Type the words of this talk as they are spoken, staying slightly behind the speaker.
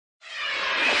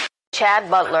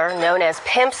Chad Butler, known as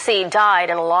Pimp C,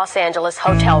 died in a Los Angeles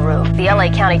hotel room. The LA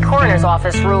County Coroner's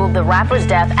Office ruled the rapper's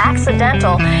death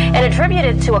accidental and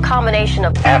attributed to a combination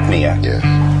of apnea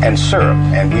and syrup.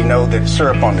 And we know that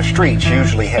syrup on the streets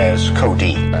usually has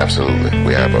codeine. Absolutely.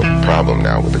 We have a problem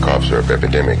now with the cough syrup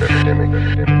epidemic.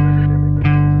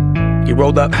 He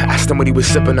rolled up, asked him what he was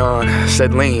sipping on.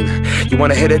 Said lean. You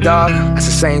wanna hit it, dog? That's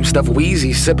the same stuff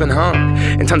Weezy sipping, huh?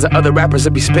 And tons of other rappers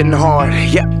that be spitting hard.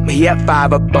 Yep, he had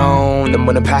 5 up bone. Then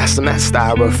when I passed him that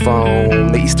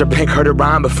styrofoam, the Easter pink heard it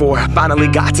rhyme before. Finally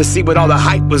got to see what all the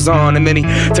hype was on. And then he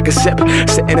took a sip,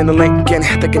 sitting in the Lincoln,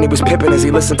 thinking he was pippin' as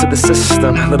he listened to the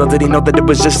system. Little did he know that it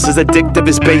was just as addictive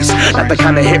as bass. Not the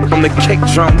kind of hit from the kick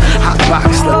drum. Hot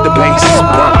box, let the bass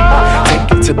bump.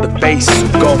 Take it to the face,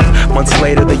 go. Months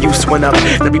later the use went up.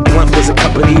 Every blunt was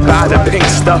accompanied by the pink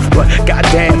stuff. But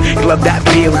goddamn, he loved that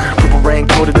feeling. Purple rain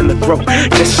coated in the throat,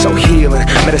 just so healing.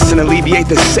 Medicine alleviate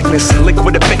the sickness.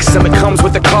 Liquid to fix him, it comes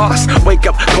with the cost. Wake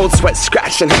up, cold sweat,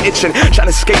 scratching, itching, trying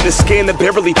to escape the skin that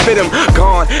barely fit him.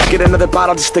 Gone, get another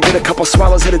bottle just to get a couple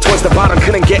swallows. Headed towards the bottom,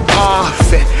 couldn't get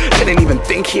off it. Didn't even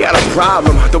think he had a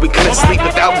problem, though he couldn't sleep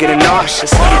without getting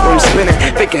nauseous. Room spinning,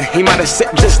 thinking he might have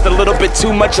sipped just a little bit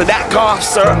too much of that cough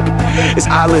syrup. His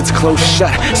eyelids closed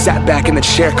shut, sat back in the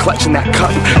chair clutching that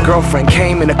cup. Girlfriend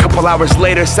came in a couple hours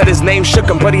later, said his name shook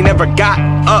him, but he never got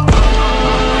up.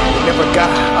 He never got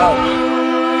up.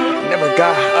 He never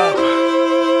got up.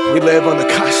 We live on the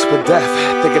cusp of death,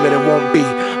 thinking that it won't be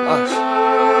us.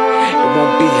 It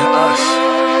won't be us.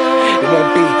 It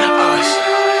won't be us.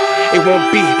 It won't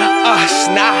be us.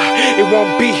 Nah, it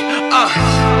won't be us.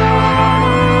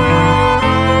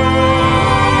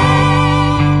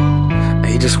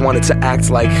 He just wanted to act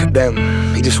like them.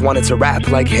 He just wanted to rap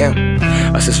like him.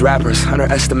 Us as rappers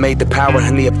underestimate the power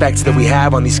and the effects that we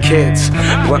have on these kids.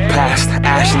 Blunt past,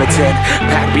 ash in the tin,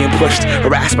 pack being pushed,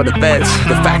 harassed by the feds.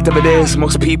 The fact of it is,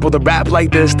 most people that rap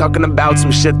like this talking about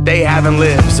some shit they haven't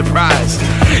lived. Surprise,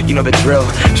 you know the drill.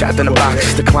 Trapped in a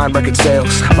box, decline record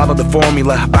sales. Follow the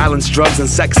formula, violence, drugs, and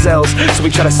sex sells. So we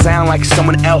try to sound like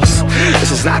someone else.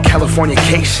 This is not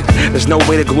Californication. There's no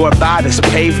way to glorify this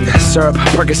pavement. Syrup,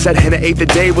 Percocet, and an eighth a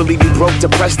day will leave you broke,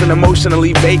 depressed, and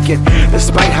emotionally vacant.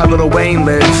 Despite how Lil Wayne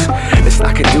lives, it's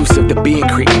not conducive to being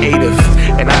creative.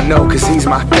 And I know cause he's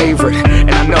my favorite.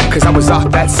 And I know cause I was off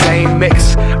that same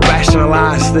mix.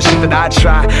 Rationalize the shit that I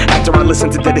try after I listen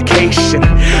to Dedication.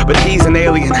 But he's an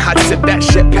alien, I'd sip that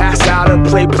shit, pass out, and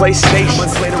play PlayStation.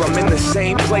 Months later I'm in the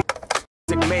same place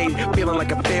made, feeling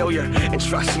like a failure. And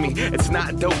trust me, it's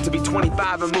not dope to be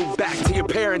 25 and move back to your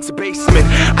parents' basement.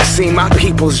 I seen my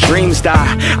people's dreams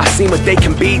die. I seen what they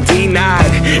can be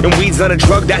denied. And weed's not a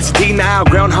drug, that's denial.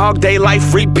 Groundhog Day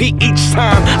life repeat each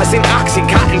time. I seen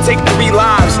Oxycontin take 3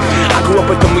 lives. I grew up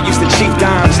with them, we used to cheap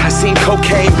dimes. I seen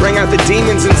cocaine bring out the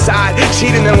demons inside.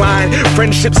 Cheating in line,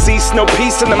 friendship cease, no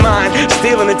peace in the mind.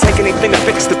 Stealing and take anything to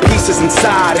fix the pieces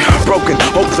inside. Broken,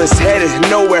 hopeless, headed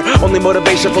nowhere. Only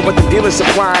motivation for what the dealer's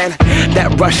supplying.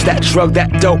 That rush, that drug, that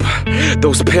dope.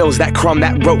 Those pills, that crumb,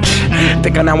 that roach.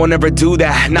 Thinking I will never do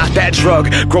that, not that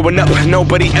drug. Growing up,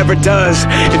 nobody ever does.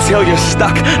 Until you're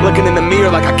stuck, looking in the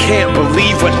mirror like I can't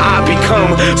believe what I've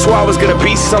become. So I was gonna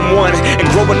be someone, and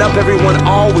growing up everyone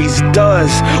always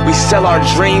does. We sell our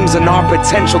dreams and our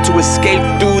potential to escape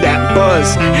through that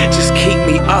buzz. Just keep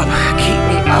me up,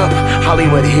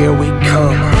 Hollywood, here we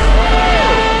come.